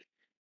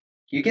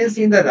you can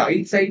see in the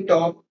right side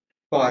top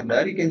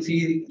corner, you can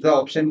see the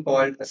option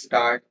called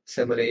Start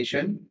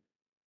Simulation.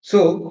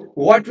 So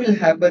what will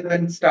happen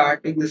when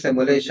starting the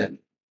simulation?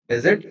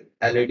 Is it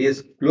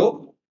LEDs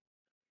glow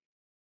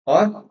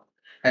or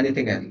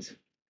anything else?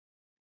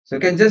 So you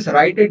can just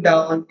write it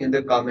down in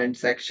the comment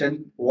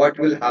section. What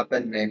will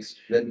happen next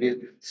when we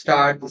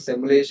start the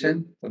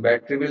simulation? The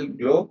battery will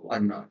glow or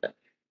not.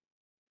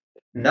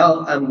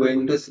 Now I'm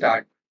going to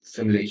start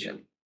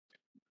simulation.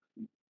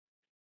 You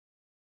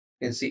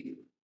can see.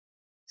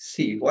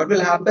 See what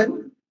will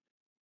happen?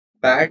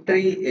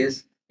 Battery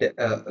is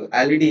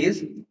LED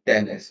is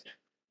danced,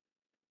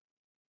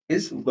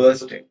 is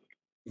bursting.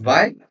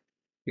 Why?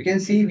 You can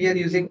see we are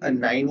using a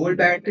 9-volt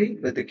battery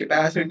with the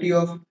capacity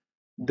of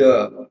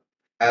the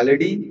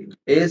LED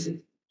is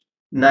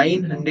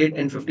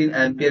 915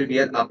 ampere we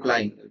are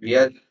applying. We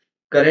are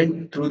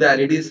current through the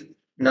LEDs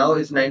now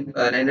is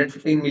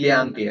 915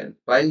 milliampere,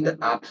 while the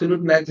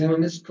absolute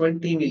maximum is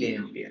 20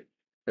 milliampere.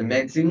 The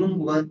maximum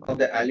one of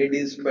the LED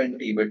is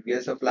 20, but we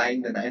are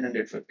supplying the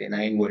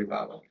 959 volt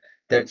power.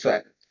 That's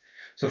why.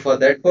 So for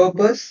that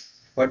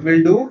purpose, what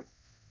we'll do,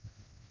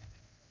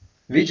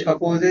 which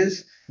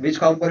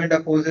component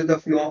opposes the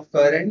flow of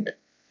current?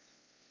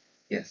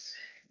 Yes.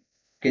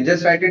 You can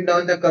just write it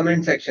down in the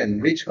comment section.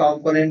 Which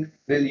component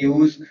will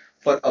use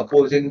for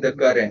opposing the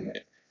current?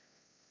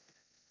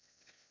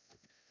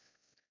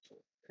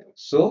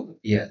 So,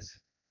 yes,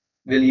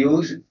 we'll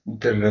use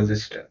the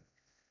resistor.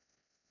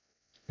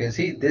 You can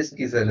see this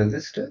is a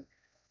resistor.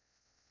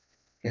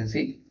 You can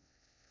see.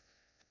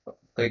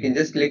 So you can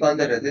just click on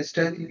the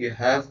resistor. You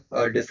have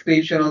a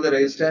description of the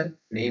resistor,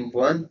 name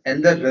one,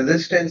 and the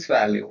resistance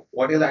value.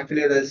 What is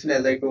actually a resistance?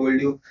 As I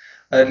told you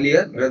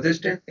earlier,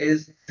 resistance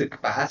is the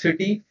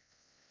capacity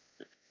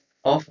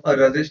of a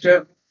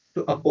resistor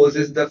to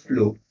opposes the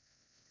flow.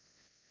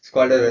 It's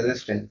called a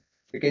resistance.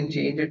 You can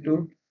change it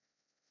to,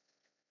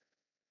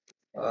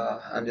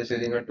 I'm just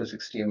using a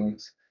 260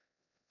 ohms.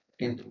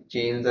 You can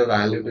change the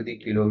value to the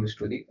kilo ohms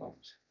to the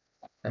ohms.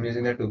 I'm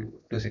using a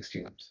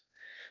 260 ohms.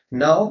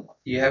 Now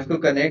you have to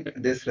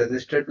connect this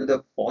resistor to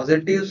the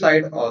positive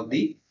side of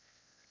the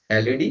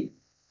LED.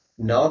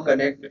 Now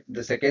connect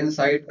the second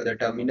side, the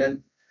terminal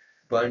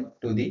 1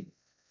 to the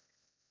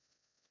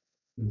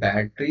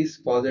battery's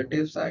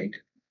positive side.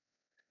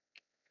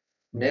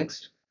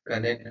 Next,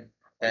 connect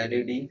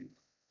LED,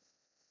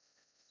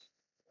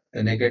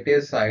 the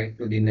negative side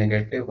to the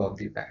negative of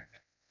the battery.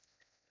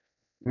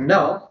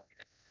 Now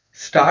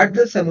start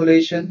the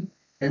simulation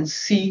and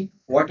see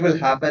what will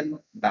happen.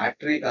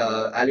 Battery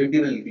LED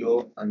will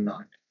glow or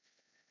not.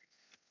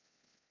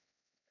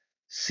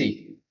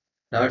 See,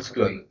 now it's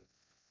glowing,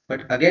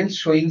 but again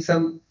showing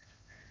some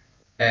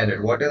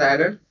error. What is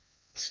error?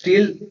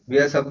 Still, we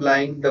are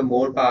supplying the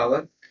more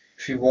power.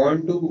 If you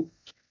want to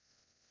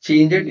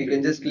change it, you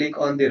can just click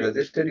on the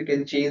resistor. You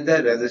can change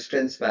the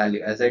resistance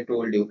value, as I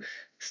told you.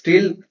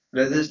 Still,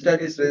 resistor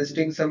is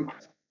resisting some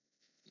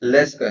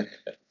less current.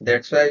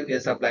 That's why we are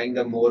supplying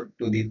the more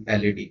to the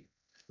LED.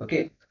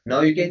 Okay.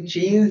 Now you can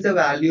change the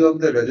value of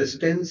the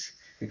resistance.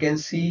 You can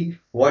see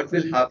what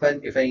will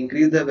happen if I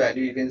increase the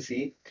value. You can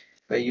see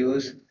if I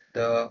use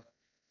the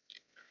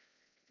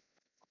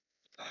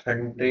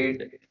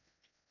 100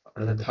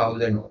 or the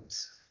 1000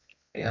 ohms.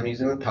 Okay, I'm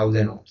using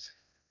 1000 ohms.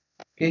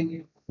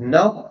 Okay.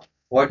 Now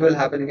what will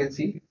happen? You can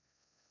see.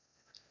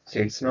 So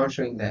it's not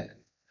showing that,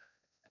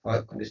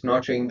 or it's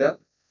not showing the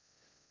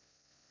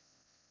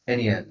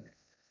any error.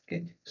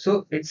 Okay.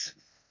 So it's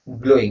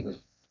glowing.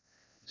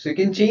 So you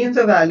can change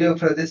the value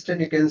of resistance.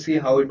 You can see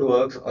how it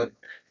works. Or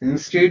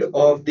instead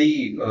of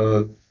the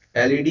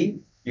LED,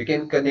 you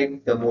can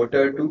connect the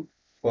motor to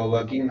for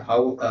working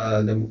how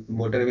the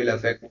motor will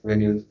affect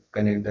when you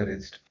connect the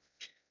resistor.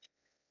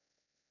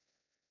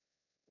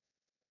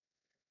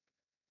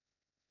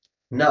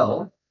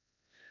 Now,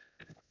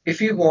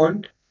 if you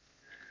want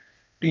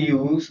to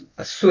use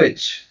a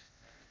switch,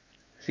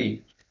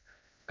 see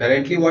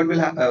currently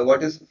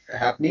what is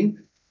happening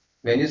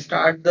when you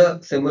start the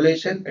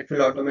simulation, it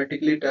will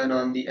automatically turn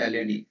on the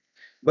LED.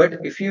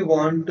 But if you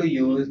want to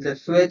use the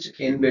switch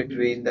in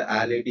between the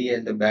LED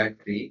and the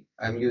battery,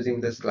 I'm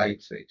using the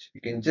slide switch. You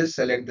can just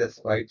select the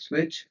slide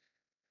switch,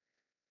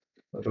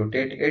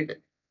 rotate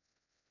it.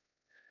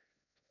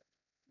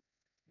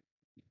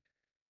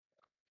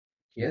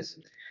 Yes.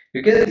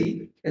 You can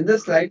see in the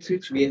slide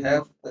switch, we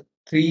have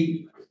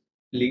three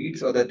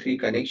leads or the three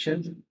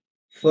connections.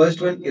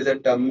 First one is a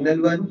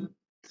terminal one.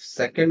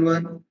 Second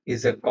one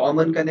is a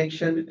common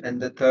connection,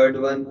 and the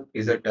third one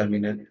is a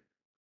terminal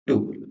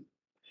 2.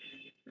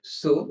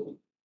 So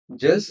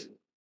just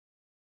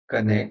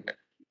connect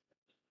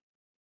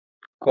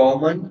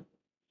common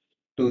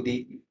to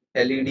the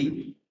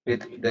LED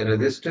with the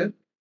resistor.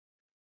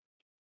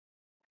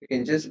 You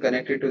can just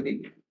connect it to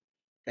the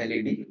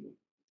LED,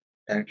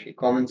 actually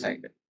common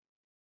side.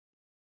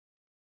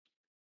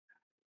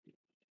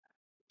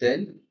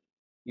 Then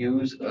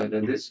use a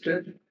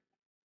resistor,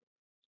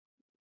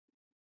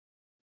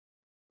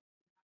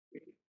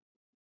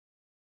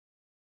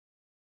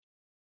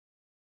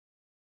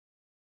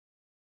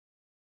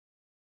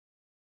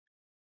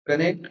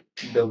 connect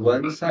the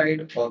one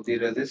side of the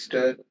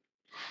resistor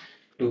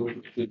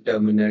to the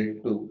terminal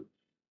 2.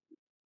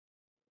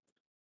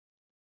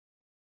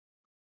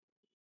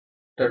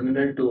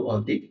 Terminal 2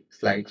 of the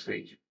slide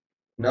switch.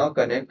 Now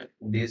connect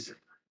this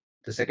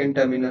the second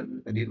terminal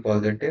to the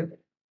positive,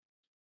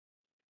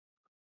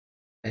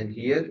 and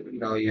here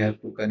now you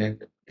have to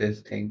connect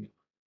this thing,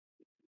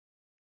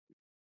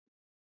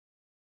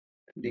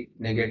 the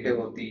negative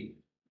of the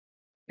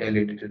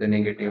LED to the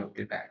negative of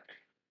the battery.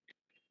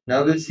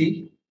 Now we'll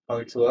see how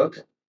it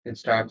works and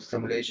start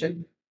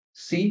simulation.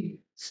 See,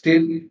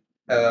 still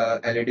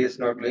LED is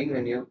not glowing.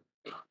 When you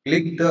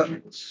click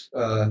the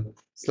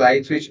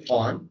slide switch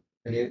on,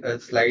 when you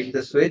slide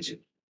the switch,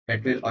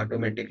 it will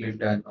automatically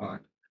turn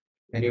on.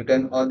 When you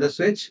turn on the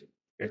switch,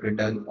 it will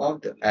turn off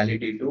the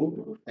LED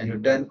too. When you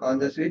turn on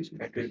the switch,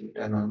 it will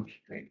turn on.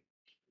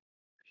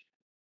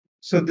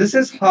 So this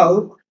is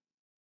how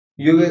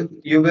you will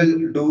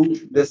do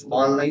this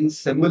online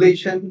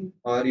simulation,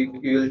 or you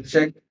will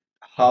check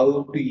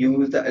how to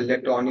use the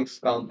electronics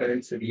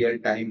components real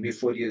time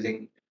before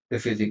using the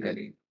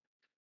physically.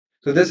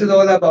 So this is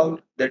all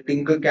about the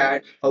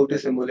TinkerCad, how to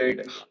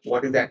simulate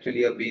what is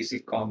actually a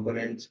basic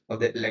components of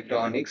the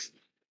electronics.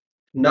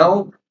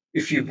 Now,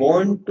 if you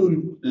want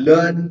to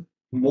learn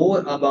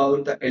more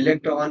about the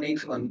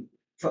electronics on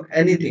for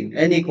anything,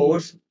 any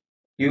course,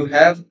 you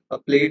have a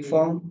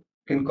platform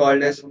can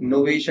called as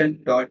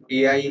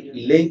innovation.ai.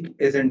 Link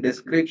is in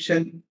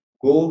description.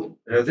 Go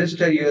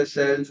register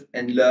yourself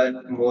and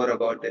learn more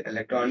about the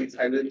electronics.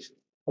 I will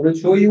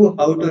show you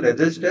how to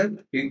register.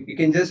 You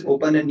can just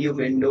open a new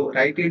window,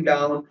 write it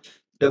down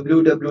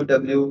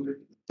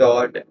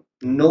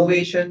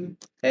www.novation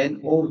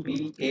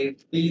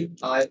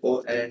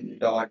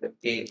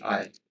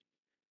Novatation.ai.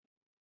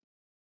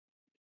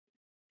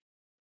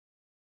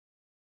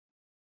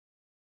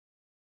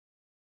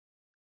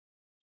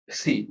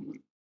 See,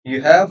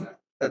 you have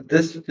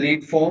this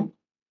platform.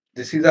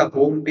 This is a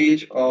home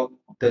page of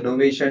the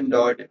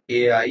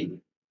Novation.ai.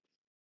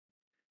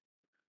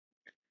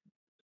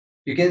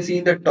 You can see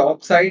in the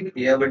top side,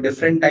 you have a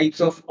different types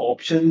of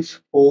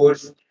options,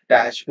 course,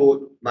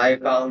 dashboard, my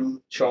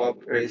account,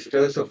 shop,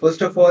 register. So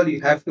first of all,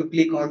 you have to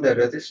click on the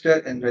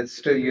register and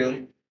register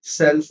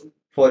yourself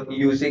for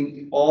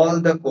using all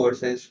the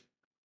courses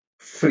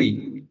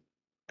free.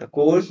 The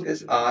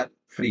courses are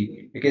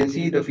free. You can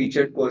see the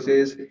featured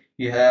courses.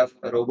 You have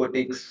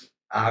robotics,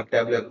 app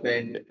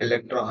development,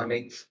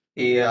 electronics,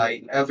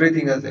 AI,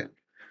 everything is there.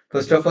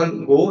 First of all,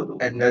 go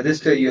and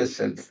register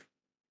yourself.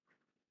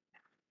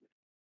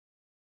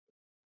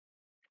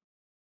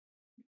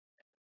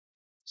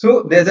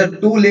 So there's a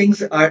two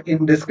links are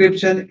in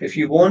description. If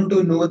you want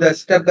to know the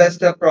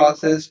step-by-step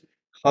process,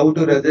 how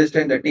to register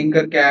in the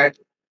TinkerCad,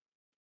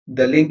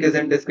 the link is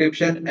in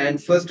description.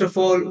 And first of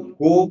all,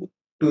 go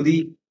to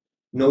the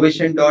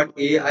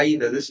Novation.ai,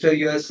 register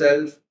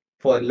yourself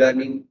for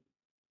learning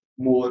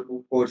more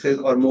courses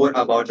or more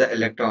about the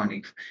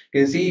electronics.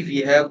 You can see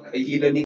we have e-learning